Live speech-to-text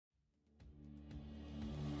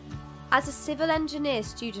As a civil engineer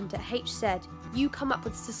student at HZ, you come up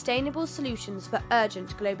with sustainable solutions for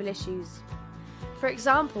urgent global issues. For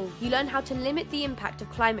example, you learn how to limit the impact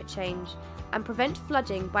of climate change and prevent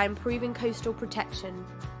flooding by improving coastal protection.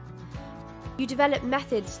 You develop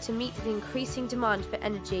methods to meet the increasing demand for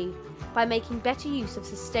energy by making better use of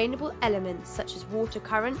sustainable elements such as water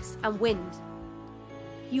currents and wind.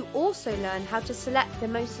 You also learn how to select the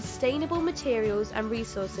most sustainable materials and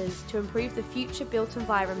resources to improve the future built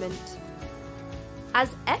environment.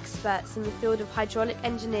 As experts in the field of hydraulic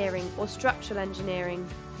engineering or structural engineering,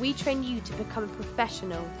 we train you to become a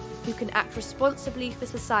professional who can act responsibly for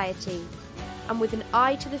society and with an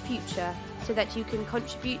eye to the future so that you can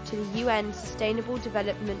contribute to the UN Sustainable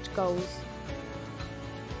Development Goals.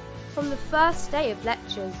 From the first day of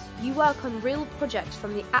lectures, you work on real projects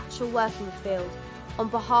from the actual working field on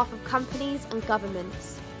behalf of companies and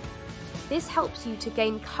governments. This helps you to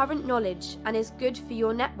gain current knowledge and is good for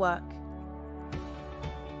your network.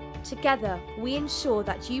 Together, we ensure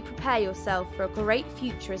that you prepare yourself for a great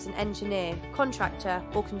future as an engineer, contractor,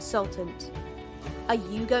 or consultant. Are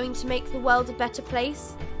you going to make the world a better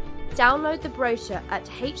place? Download the brochure at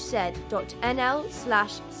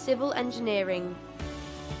hz.nl/civilengineering